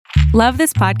Love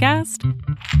this podcast?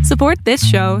 Support this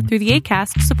show through the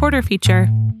Acast supporter feature.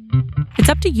 It's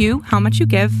up to you how much you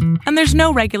give, and there's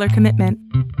no regular commitment.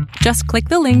 Just click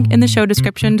the link in the show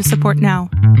description to support now.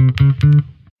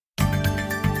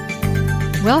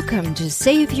 Welcome to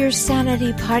Save Your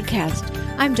Sanity podcast.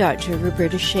 I'm Dr.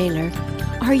 Roberta Shaler.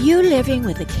 Are you living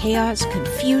with the chaos,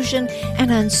 confusion,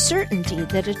 and uncertainty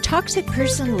that a toxic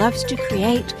person loves to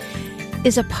create?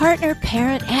 Is a partner,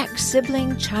 parent, ex,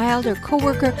 sibling, child, or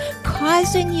coworker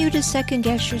causing you to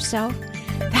second-guess yourself?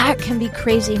 That can be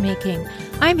crazy-making.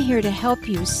 I'm here to help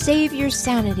you save your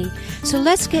sanity. So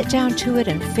let's get down to it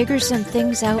and figure some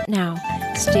things out now.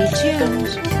 Stay tuned.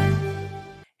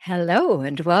 Hello,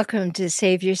 and welcome to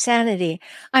Save Your Sanity.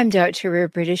 I'm Dr.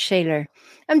 Roberta Shaler.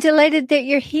 I'm delighted that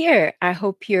you're here. I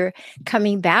hope you're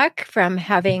coming back from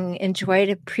having enjoyed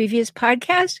a previous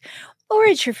podcast, or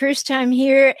it's your first time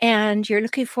here and you're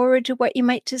looking forward to what you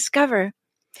might discover.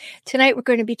 Tonight, we're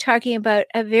going to be talking about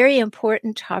a very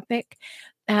important topic.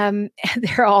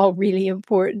 They're all really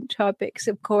important topics,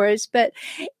 of course, but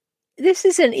this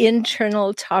is an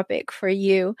internal topic for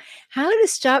you. How to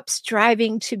stop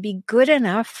striving to be good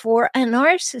enough for a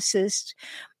narcissist.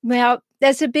 Well,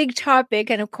 that's a big topic.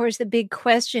 And of course, the big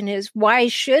question is, why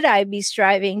should I be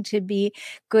striving to be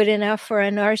good enough for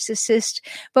a narcissist?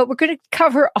 But we're going to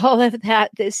cover all of that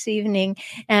this evening.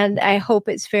 And I hope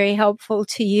it's very helpful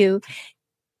to you.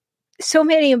 So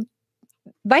many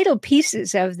vital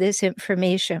pieces of this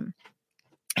information.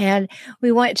 And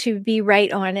we want to be right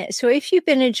on it. So if you've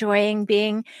been enjoying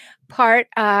being part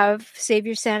of Save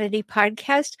Your Sanity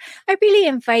podcast, I really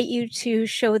invite you to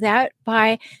show that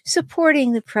by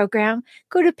supporting the program.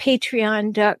 Go to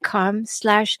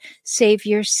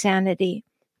patreon.com/saveyoursanity.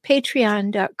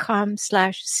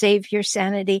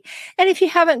 Patreon.com/saveyoursanity. And if you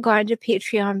haven't gone to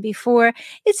Patreon before,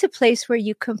 it's a place where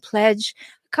you can pledge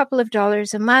couple of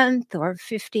dollars a month or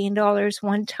 $15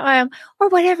 one time or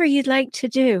whatever you'd like to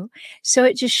do. So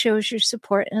it just shows your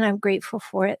support, and I'm grateful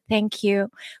for it. Thank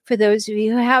you for those of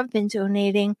you who have been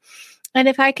donating. And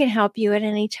if I can help you at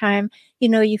any time,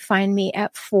 you find me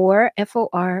at FOR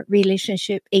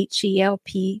relationship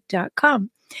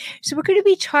HELP.com. So we're going to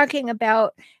be talking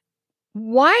about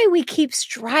why we keep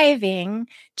striving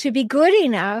to be good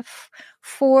enough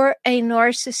for a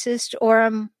narcissist,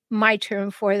 or my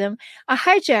term for them, a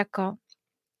hijackal.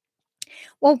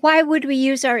 Well, why would we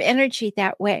use our energy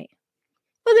that way?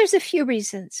 Well, there's a few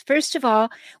reasons. First of all,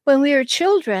 when we were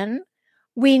children,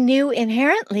 we knew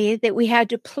inherently that we had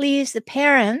to please the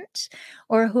parent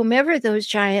or whomever those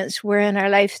giants were in our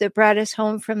life that brought us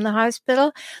home from the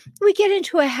hospital. We get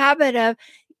into a habit of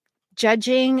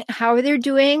judging how they're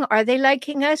doing. Are they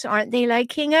liking us? Aren't they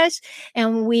liking us?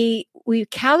 And we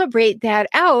calibrate that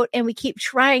out, and we keep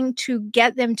trying to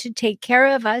get them to take care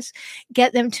of us,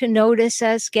 get them to notice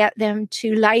us, get them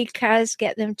to like us,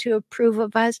 get them to approve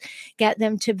of us, get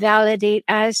them to validate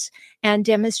us and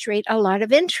demonstrate a lot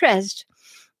of interest.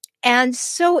 And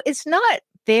so it's not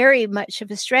very much of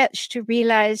a stretch to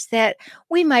realize that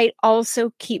we might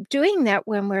also keep doing that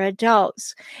when we're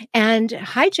adults. And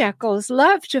hijackals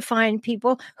love to find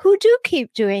people who do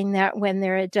keep doing that when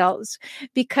they're adults,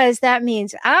 because that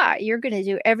means, you're going to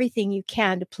do everything you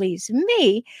can to please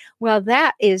me. Well,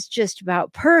 that is just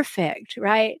about perfect,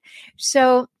 right?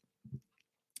 So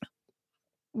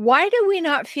why do we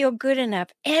not feel good enough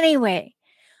anyway?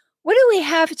 What do we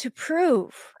have to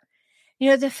prove?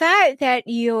 The fact that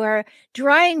you're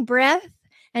drawing breath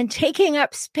and taking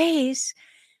up space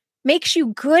makes you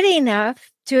good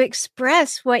enough to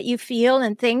express what you feel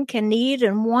and think and need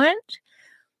and want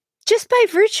just by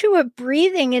virtue of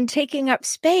breathing and taking up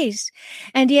space.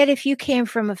 And yet, if you came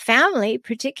from a family,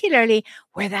 particularly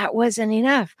where that wasn't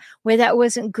enough, where that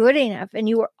wasn't good enough, and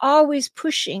you were always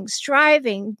pushing,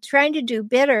 striving, trying to do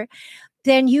better,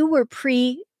 then you were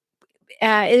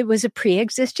it was a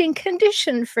pre-existing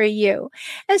condition for you.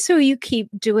 And so you keep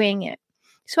doing it.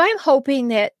 So I'm hoping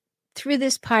that through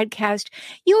this podcast,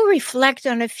 you'll reflect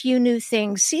on a few new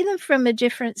things, see them from a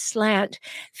different slant,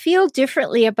 feel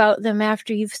differently about them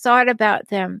after you've thought about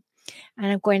them. And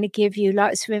I'm going to give you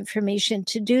lots of information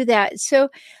to do that. So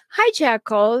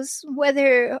hijackals,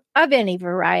 whether of any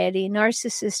variety,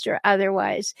 narcissist or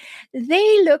otherwise,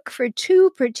 they look for two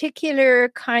particular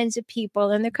kinds of people,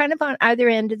 and they're kind of on either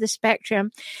end of the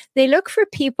spectrum. They look for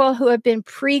people who have been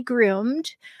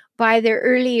pre-groomed by their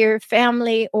earlier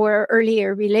family or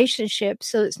earlier relationships,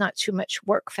 so it's not too much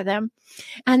work for them.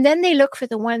 And then they look for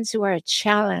the ones who are a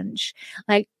challenge,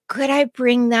 like, could I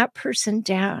bring that person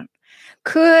down?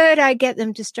 Could I get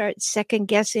them to start second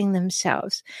guessing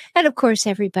themselves? And of course,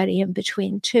 everybody in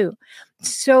between too.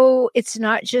 So it's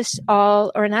not just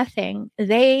all or nothing.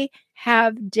 They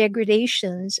have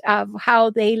degradations of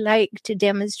how they like to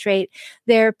demonstrate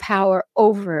their power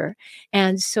over.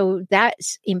 And so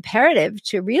that's imperative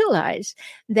to realize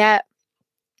that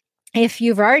if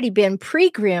you've already been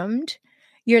pre-groomed,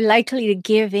 you're likely to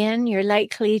give in. You're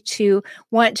likely to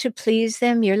want to please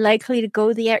them. You're likely to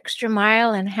go the extra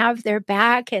mile and have their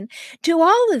back and do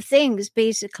all the things,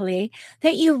 basically,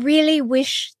 that you really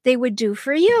wish they would do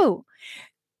for you.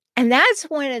 And that's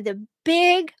one of the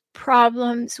big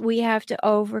problems we have to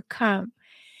overcome.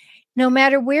 No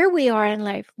matter where we are in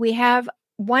life, we have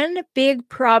one big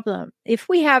problem. If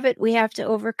we have it, we have to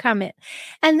overcome it.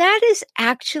 And that is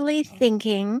actually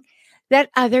thinking that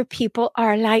other people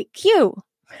are like you.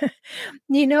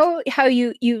 You know how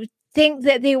you think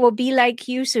that they will be like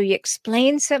you, so you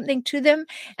explain something to them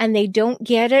and they don't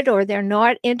get it or they're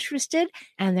not interested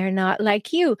and they're not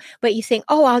like you. But you think,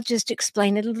 oh, I'll just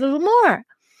explain it a little more.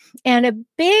 And a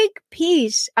big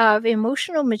piece of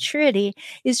emotional maturity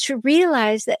is to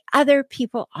realize that other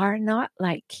people are not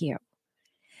like you,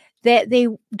 that they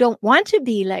don't want to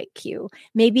be like you.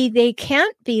 Maybe they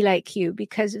can't be like you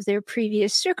because of their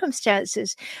previous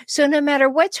circumstances. So no matter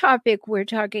what topic we're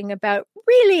talking about,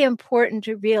 really important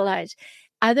to realize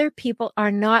other people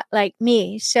are not like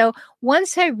me. So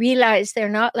once I realize they're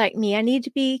not like me, I need to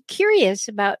be curious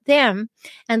about them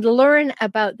and learn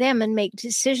about them and make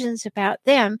decisions about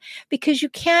them, because you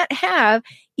can't have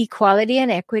equality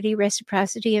and equity,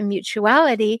 reciprocity and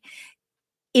mutuality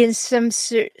in some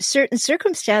certain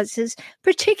circumstances,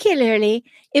 particularly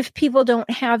if people don't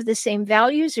have the same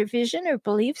values or vision or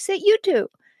beliefs that you do.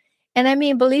 And I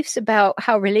mean beliefs about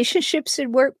how relationships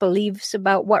should work, beliefs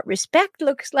about what respect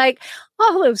looks like,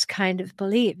 all those kind of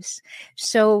beliefs.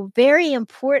 So very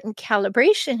important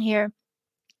calibration here.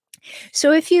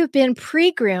 So if you've been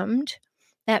pre-groomed,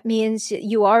 that means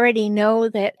you already know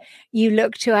that you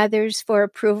look to others for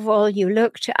approval. You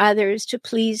look to others to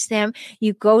please them.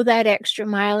 You go that extra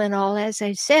mile and all, as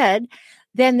I said,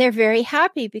 then they're very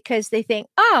happy because they think,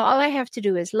 oh, all I have to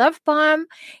do is love bomb,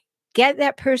 get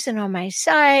that person on my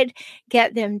side,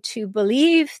 get them to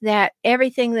believe that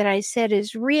everything that I said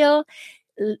is real,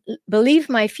 believe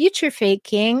my future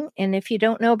faking. And if you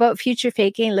don't know about future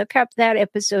faking, look up that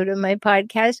episode of my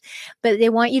podcast. But they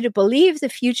want you to believe the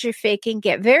future faking,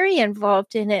 get very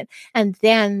involved in it, and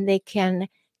then they can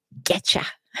get you.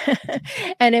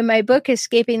 And in my book,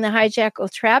 Escaping the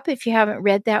Hijackal Trap, if you haven't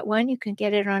read that one, you can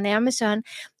get it on Amazon.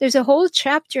 There's a whole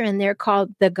chapter in there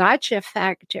called The Gotcha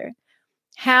Factor,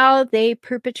 how they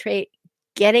perpetrate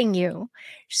getting you.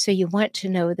 So you want to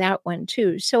know that one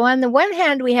too. So on the one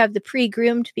hand, we have the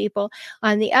pre-groomed people.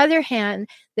 On the other hand,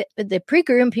 the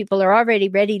pre-groomed people are already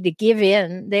ready to give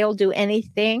in. They'll do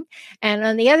anything. And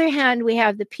on the other hand, we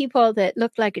have the people that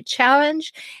look like a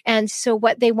challenge. And so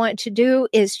what they want to do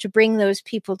is to bring those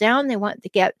people down. They want to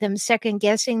get them second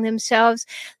guessing themselves.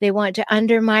 They want to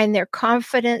undermine their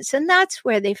confidence. And that's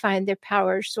where they find their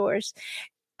power source.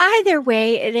 Either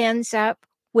way, it ends up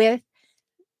with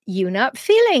you not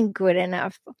feeling good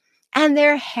enough. And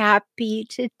they're happy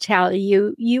to tell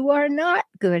you you are not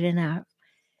good enough.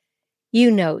 You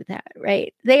know that,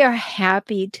 right? They are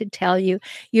happy to tell you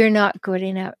you're not good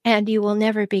enough and you will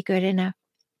never be good enough.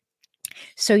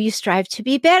 So you strive to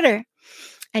be better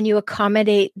and you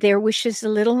accommodate their wishes a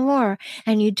little more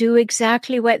and you do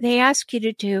exactly what they ask you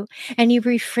to do and you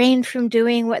refrain from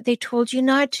doing what they told you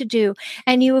not to do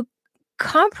and you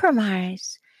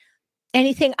compromise.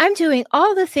 Anything. I'm doing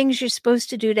all the things you're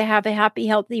supposed to do to have a happy,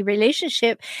 healthy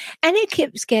relationship. And it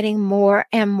keeps getting more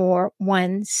and more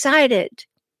one-sided.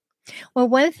 Well,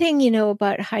 one thing you know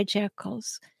about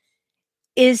hijackals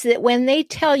is that when they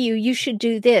tell you you should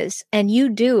do this and you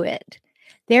do it,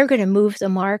 they're going to move the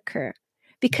marker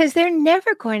because they're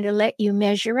never going to let you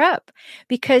measure up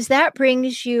because that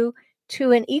brings you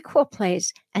to an equal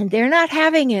place and they're not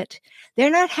having it. They're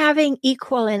not having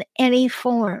equal in any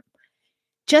form.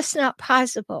 Just not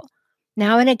possible.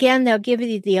 Now and again, they'll give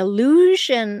you the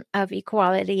illusion of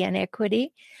equality and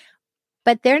equity,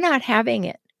 but they're not having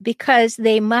it because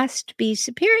they must be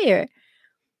superior.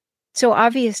 So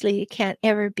obviously, you can't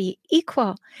ever be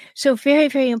equal. So very,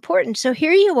 very important. So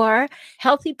here you are,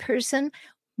 healthy person,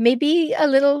 maybe a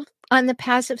little on the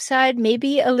passive side,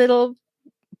 maybe a little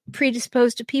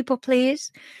predisposed to people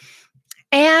please.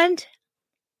 And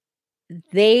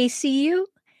they see you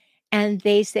and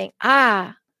they think,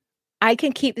 I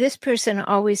can keep this person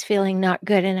always feeling not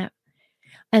good enough.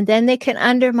 And then they can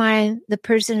undermine the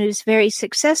person who's very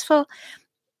successful,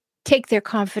 take their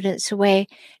confidence away,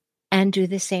 and do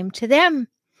the same to them.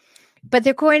 But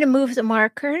they're going to move the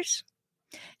markers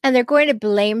and they're going to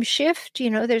blame shift.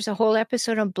 You know, there's a whole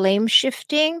episode on blame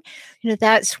shifting. You know,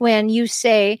 that's when you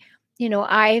say,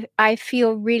 I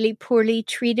feel really poorly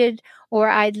treated, or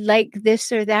I'd like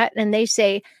this or that. And they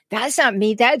say, that's not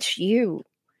me, that's you.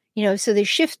 So they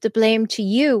shift the blame to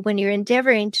you when you're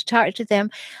endeavoring to talk to them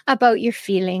about your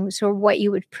feelings or what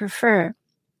you would prefer.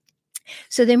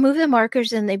 So they move the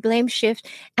markers and they blame shift,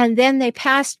 and then they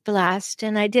past blast.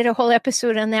 And I did a whole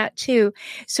episode on that too.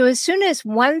 So as soon as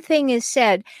one thing is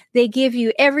said, they give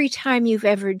you every time you've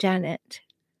ever done it,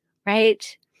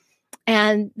 right?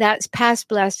 And that's past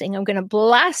blasting. I'm going to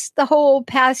blast the whole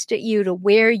past at you to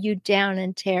wear you down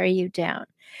and tear you down.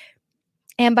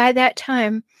 And by the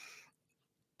time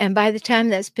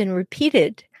that's been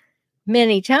repeated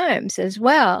many times as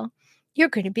well, you're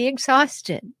going to be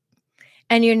exhausted.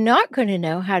 And you're not going to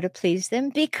know how to please them,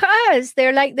 because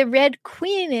they're like the Red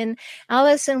Queen in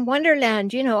Alice in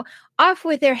Wonderland, off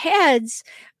with their heads,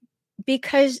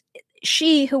 because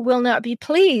she who will not be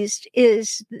pleased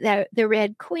is the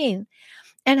Red Queen.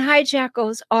 And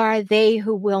hijackals are they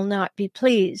who will not be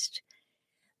pleased.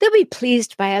 They'll be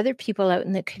pleased by other people out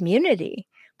in the community,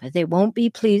 but they won't be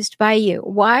pleased by you.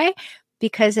 Why?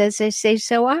 Because, as I say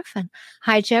so often,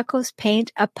 hijackals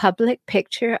paint a public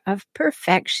picture of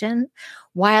perfection,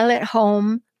 while at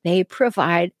home they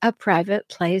provide a private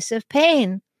place of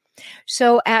pain.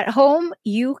 So at home,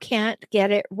 you can't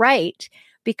get it right,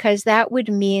 because that would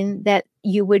mean that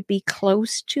you would be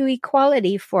close to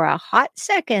equality for a hot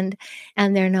second,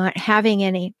 and they're not having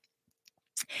any.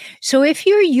 So if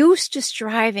you're used to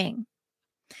striving,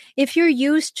 if you're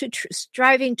used to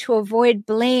striving to avoid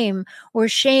blame or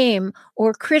shame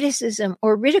or criticism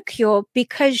or ridicule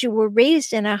because you were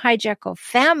raised in a hijackal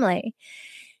family,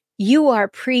 you are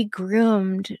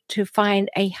pre-groomed to find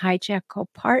a hijackal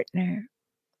partner.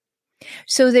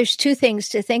 So there's two things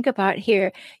to think about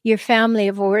here: your family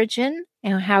of origin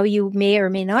and how you may or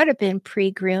may not have been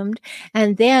pre-groomed,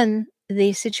 and then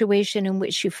the situation in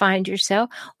which you find yourself,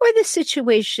 or the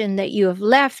situation that you have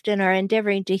left and are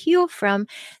endeavoring to heal from.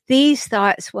 These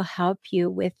thoughts will help you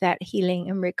with that healing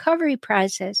and recovery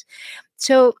process.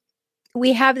 So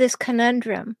we have this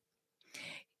conundrum.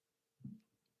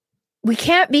 We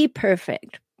can't be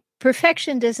perfect.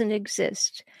 Perfection doesn't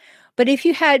exist. But if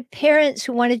you had parents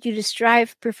who wanted you to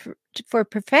strive for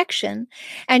perfection,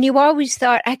 and you always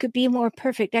thought, I could be more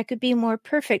perfect, I could be more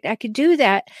perfect, I could do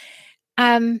that,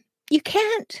 you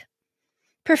can't.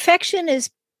 Perfection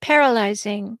is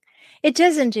paralyzing. It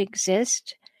doesn't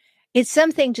exist. It's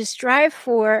something to strive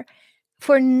for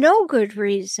no good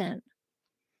reason.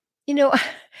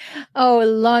 A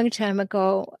long time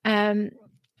ago,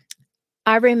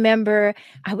 I remember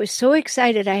I was so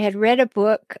excited. I had read a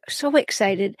book, so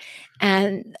excited,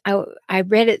 and I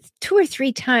read it 2 or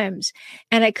 3 times,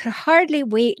 and I could hardly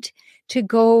wait to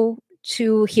go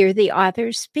to hear the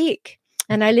author speak.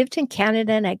 And I lived in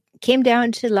Canada, and I came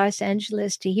down to Los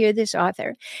Angeles to hear this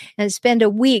author and spend a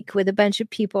week with a bunch of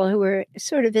people who were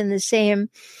sort of in the same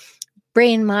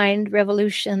brain-mind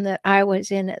revolution that I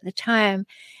was in at the time.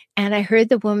 And I heard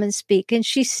the woman speak, and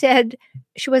she said,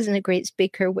 she wasn't a great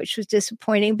speaker, which was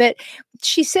disappointing, but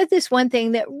she said this one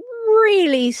thing that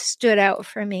really stood out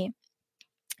for me.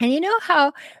 And you know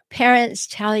how parents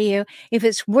tell you, if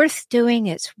it's worth doing,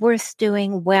 it's worth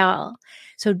doing well.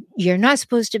 So you're not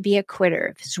supposed to be a quitter.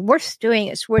 If it's worth doing,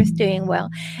 it's worth doing well.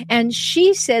 And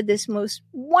she said this most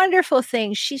wonderful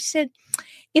thing. She said,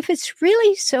 if it's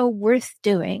really so worth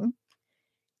doing,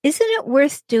 isn't it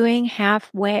worth doing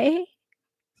halfway?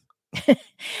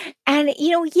 And,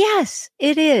 yes,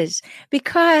 it is,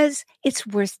 because it's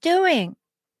worth doing.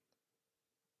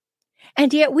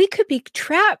 And yet we could be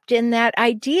trapped in that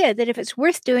idea that if it's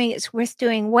worth doing, it's worth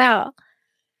doing well.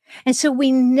 And so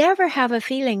we never have a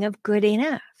feeling of good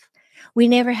enough. We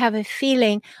never have a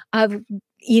feeling of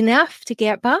enough to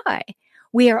get by.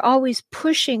 We are always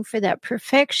pushing for that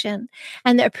perfection,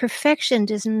 and that perfection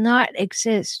does not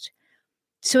exist.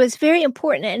 So it's very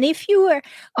important. And if you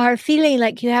are feeling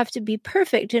like you have to be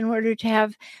perfect in order to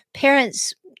have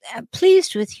parents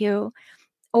pleased with you,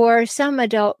 or some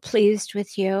adult pleased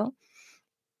with you,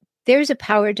 there's a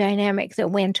power dynamic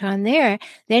that went on there.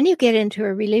 Then you get into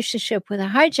a relationship with a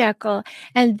hijackal,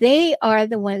 and they are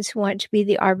the ones who want to be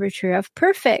the arbiter of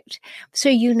perfect. So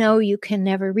you can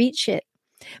never reach it.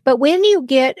 But when you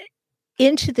get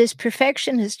into this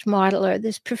perfectionist model, or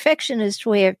this perfectionist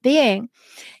way of being,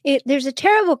 there's a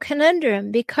terrible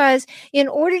conundrum, because in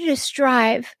order to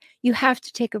strive, you have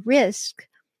to take a risk.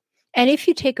 And if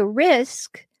you take a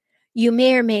risk, you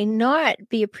may or may not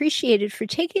be appreciated for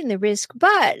taking the risk.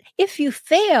 But if you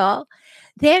fail,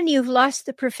 then you've lost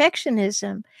the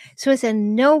perfectionism. So it's a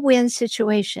no-win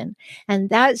situation. And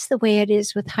that's the way it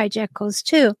is with hijackals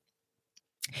too.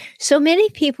 So many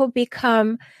people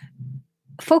become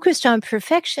focused on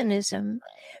perfectionism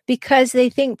because they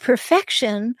think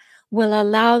perfection will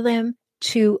allow them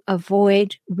to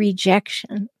avoid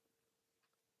rejection.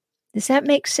 Does that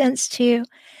make sense to you?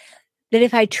 That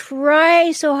if I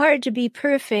try so hard to be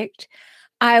perfect,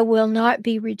 I will not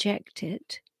be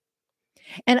rejected.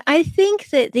 And I think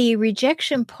that the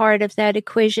rejection part of that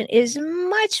equation is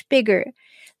much bigger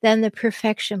than the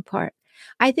perfection part.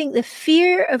 I think the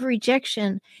fear of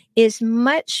rejection is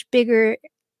much bigger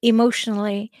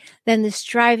emotionally than the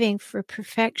striving for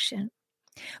perfection.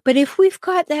 But if we've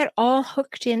got that all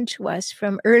hooked into us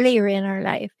from earlier in our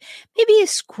life, maybe a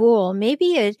school,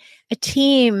 maybe a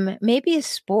team, maybe a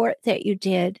sport that you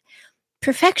did,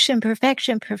 perfection,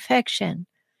 perfection, perfection,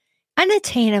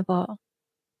 unattainable.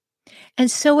 And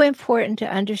so important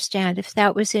to understand if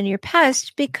that was in your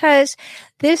past, because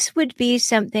this would be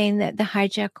something that the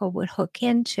hijackal would hook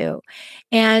into.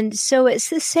 And so it's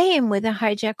the same with a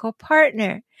hijackal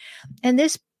partner. And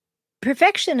this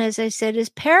perfection, as I said, is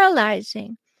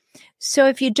paralyzing. So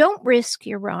if you don't risk,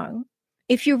 you're wrong.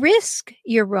 If you risk,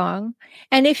 you're wrong.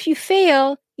 And if you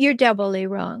fail, you're doubly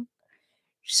wrong.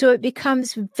 So it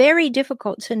becomes very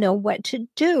difficult to know what to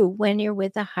do when you're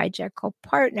with a hijackal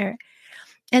partner.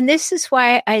 And this is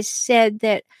why I said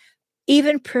that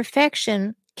even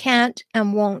perfection can't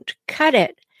and won't cut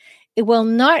it. It will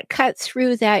not cut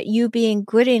through that you being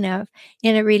good enough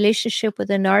in a relationship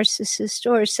with a narcissist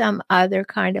or some other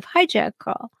kind of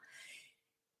hijackal.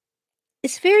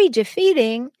 It's very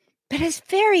defeating, but it's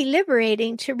very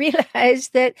liberating to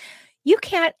realize that you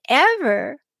can't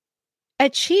ever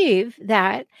achieve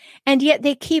that, and yet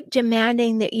they keep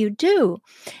demanding that you do.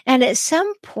 And at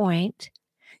some point,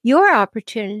 your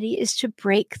opportunity is to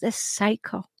break the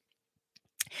cycle,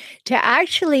 to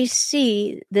actually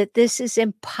see that this is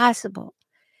impossible.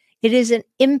 It is an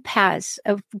impasse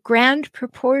of grand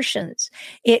proportions.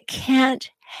 It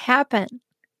can't happen.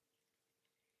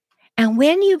 And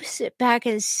when you sit back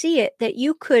and see it, that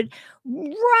you could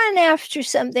run after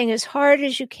something as hard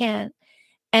as you can,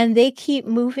 and they keep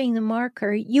moving the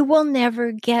marker, you will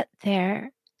never get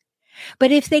there.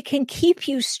 But if they can keep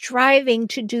you striving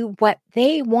to do what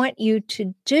they want you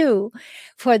to do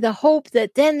for the hope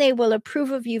that then they will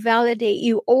approve of you, validate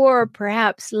you, or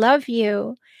perhaps love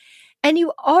you, and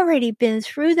you've already been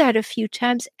through that a few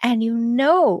times and you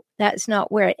know that's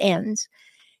not where it ends.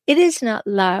 It is not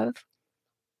love.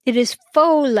 It is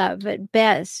faux love at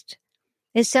best.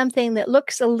 It's something that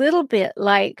looks a little bit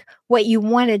like what you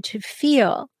wanted to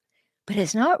feel, but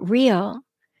it's not real.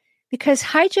 Because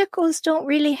hijackals don't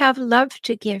really have love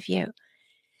to give you.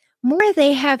 More,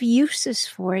 they have uses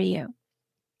for you.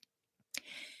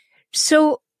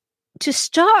 So to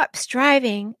stop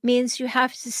striving means you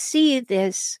have to see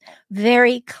this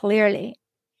very clearly.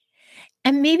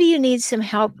 And maybe you need some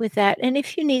help with that. And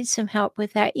if you need some help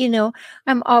with that,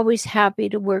 I'm always happy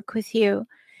to work with you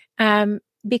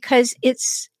because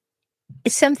it's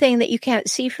something that you can't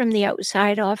see from the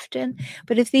outside often.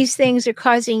 But if these things are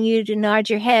causing you to nod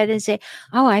your head and say,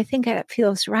 oh, I think that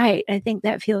feels right, I think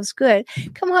that feels good,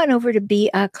 come on over to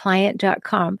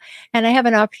beaclient.com. And I have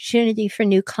an opportunity for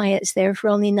new clients there for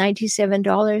only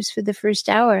 $97 for the first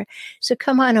hour. So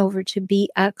come on over to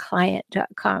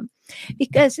beaclient.com,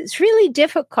 because it's really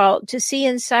difficult to see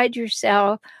inside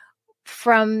yourself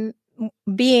from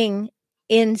being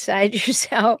inside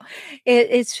yourself.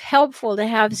 It's helpful to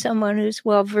have someone who's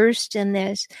well versed in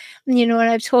this. And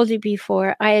I've told you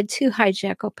before, I had 2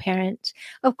 hijackal parents.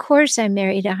 Of course, I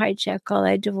married a hijackal.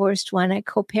 I divorced one. I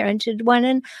co-parented one,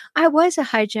 and I was a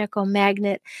hijackal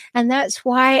magnet. And that's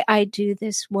why I do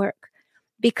this work,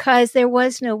 because there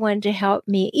was no one to help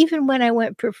me. Even when I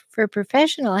went for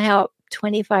professional help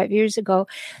 25 years ago,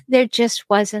 there just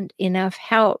wasn't enough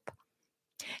help.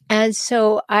 And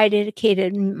so I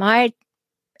dedicated my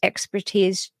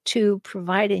expertise to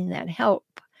providing that help.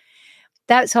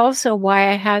 That's also why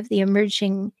I have the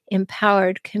Emerging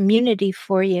Empowered community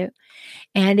for you.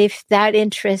 And if that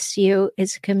interests you,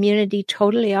 it's a community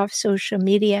totally off social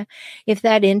media. If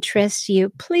that interests you,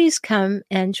 please come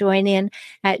and join in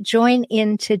at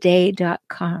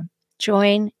joinintoday.com.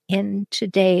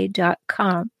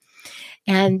 Joinintoday.com.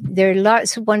 And there are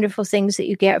lots of wonderful things that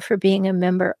you get for being a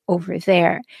member over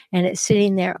there. And it's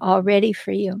sitting there all ready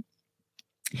for you.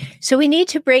 So we need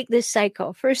to break this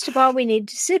cycle. First of all, we need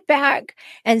to sit back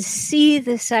and see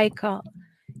the cycle.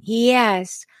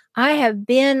 Yes, I have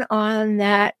been on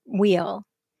that wheel.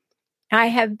 I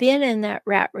have been in that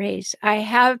rat race. I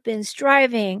have been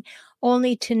striving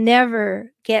only to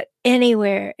never get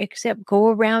anywhere except go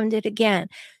around it again.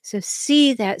 So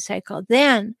see that cycle.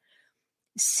 Then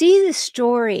see the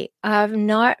story of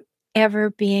not ever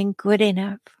being good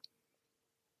enough.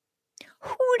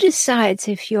 Who decides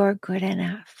if you're good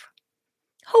enough?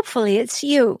 Hopefully it's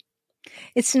you.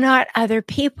 It's not other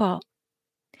people.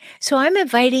 So I'm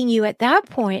inviting you at that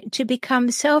point to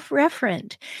become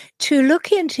self-referent, to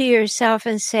look into yourself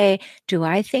and say, do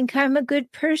I think I'm a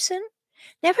good person?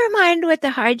 Never mind what the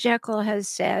hijackal has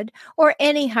said, or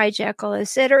any hijackal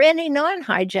has said, or any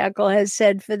non-hijackal has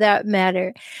said for that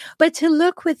matter. But to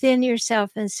look within yourself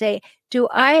and say, do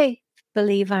I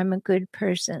believe I'm a good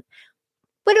person?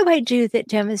 What do I do that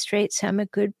demonstrates I'm a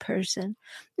good person?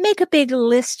 Make a big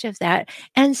list of that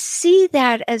and see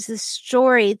that as the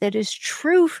story that is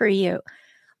true for you.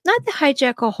 Not the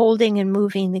hijackal holding and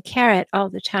moving the carrot all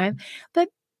the time, but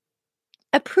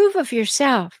approve of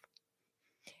yourself.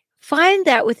 Find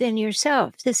that within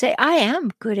yourself to say, I am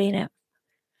good enough.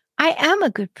 I am a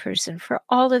good person for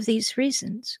all of these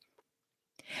reasons.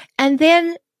 And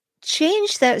then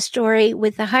change that story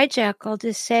with the hijackal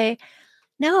to say,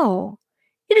 no,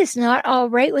 it is not all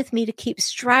right with me to keep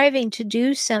striving to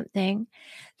do something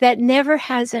that never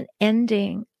has an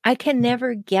ending. I can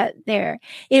never get there.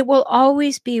 It will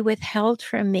always be withheld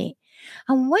from me.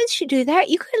 And once you do that,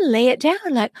 you can lay it down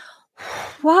like,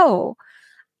 whoa,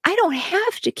 I don't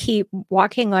have to keep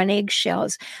walking on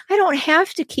eggshells. I don't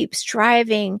have to keep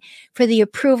striving for the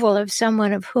approval of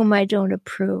someone of whom I don't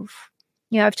approve.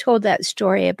 I've told that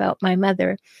story about my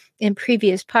mother in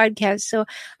previous podcasts, so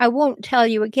I won't tell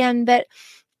you again, but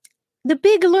the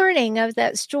big learning of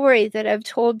that story that I've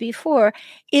told before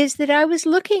is that I was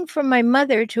looking for my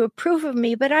mother to approve of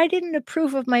me, but I didn't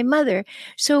approve of my mother.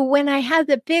 So when I had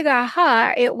the big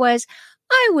aha, it was,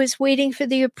 I was waiting for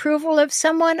the approval of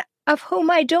someone of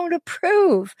whom I don't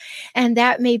approve. And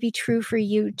that may be true for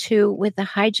you too with the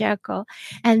hijackal.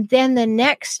 And then the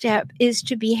next step is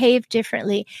to behave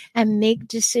differently and make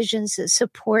decisions that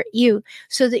support you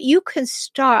so that you can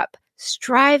stop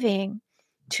striving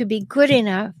to be good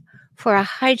enough for a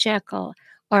hijackal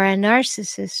or a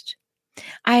narcissist.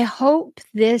 I hope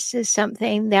this is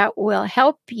something that will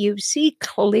help you see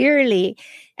clearly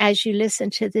as you listen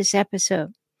to this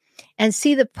episode and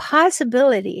see the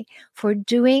possibility for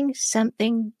doing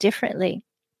something differently,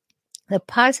 the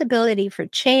possibility for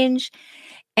change,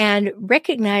 and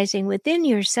recognizing within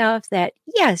yourself that,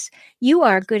 yes, you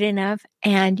are good enough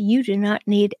and you do not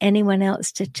need anyone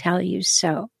else to tell you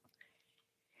so.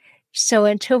 So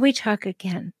until we talk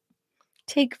again,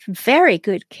 take very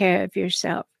good care of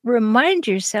yourself. Remind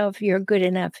yourself you're good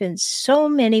enough in so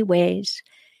many ways.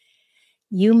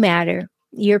 You matter.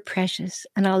 You're precious.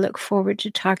 And I'll look forward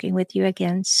to talking with you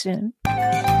again soon.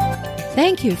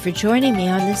 Thank you for joining me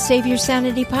on the Save Your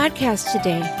Sanity podcast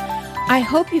today. I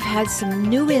hope you've had some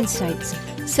new insights,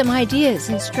 some ideas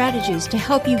and strategies to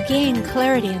help you gain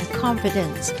clarity and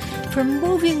confidence for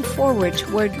moving forward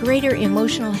toward greater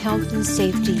emotional health and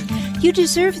safety. You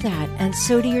deserve that, and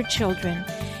so do your children.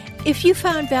 If you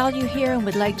found value here and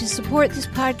would like to support this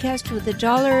podcast with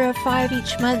 $1 or $5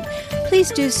 each month,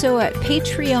 please do so at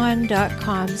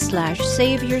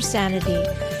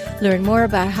patreon.com/saveyoursanity. Learn more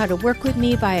about how to work with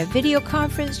me via video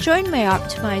conference, join my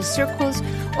optimized circles,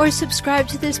 or subscribe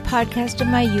to this podcast on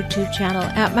my YouTube channel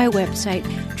at my website,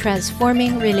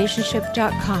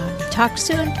 transformingrelationship.com. Talk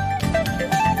soon.